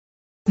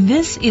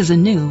This is a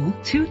new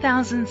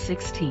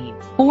 2016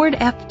 Ford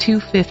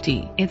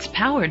F-250. It's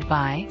powered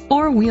by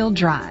four-wheel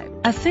drive,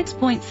 a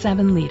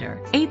 6.7-liter,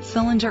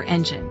 8-cylinder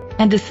engine,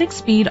 and a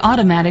 6-speed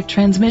automatic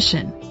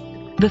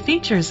transmission. The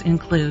features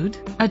include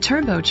a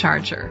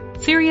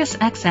turbocharger, Sirius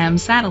XM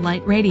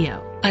satellite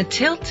radio, a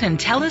tilt and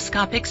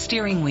telescopic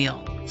steering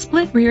wheel,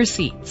 split rear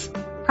seats,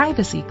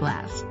 privacy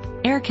glass,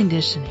 air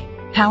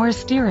conditioning, power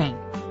steering,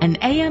 and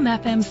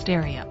AM/FM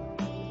stereo.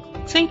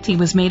 Safety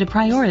was made a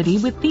priority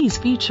with these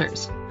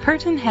features: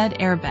 curtain head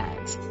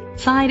airbags,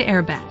 side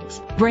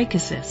airbags, brake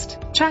assist,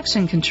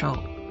 traction control,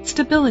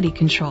 stability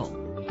control,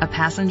 a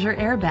passenger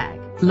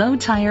airbag, low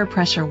tire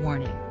pressure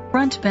warning,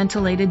 front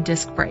ventilated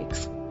disc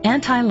brakes,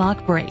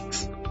 anti-lock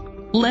brakes.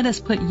 Let us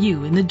put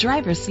you in the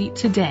driver's seat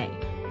today.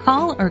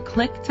 Call or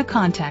click to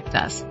contact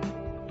us.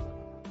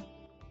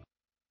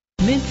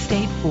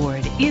 Mid-State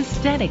Ford is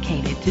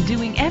dedicated to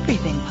doing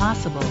everything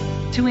possible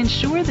to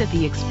ensure that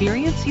the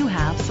experience you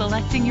have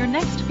selecting your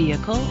next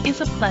vehicle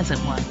is a pleasant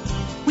one.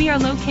 We are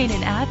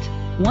located at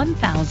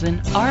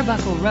 1000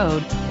 Arbuckle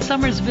Road,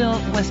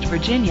 Summersville, West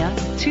Virginia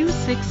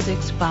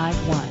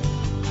 26651.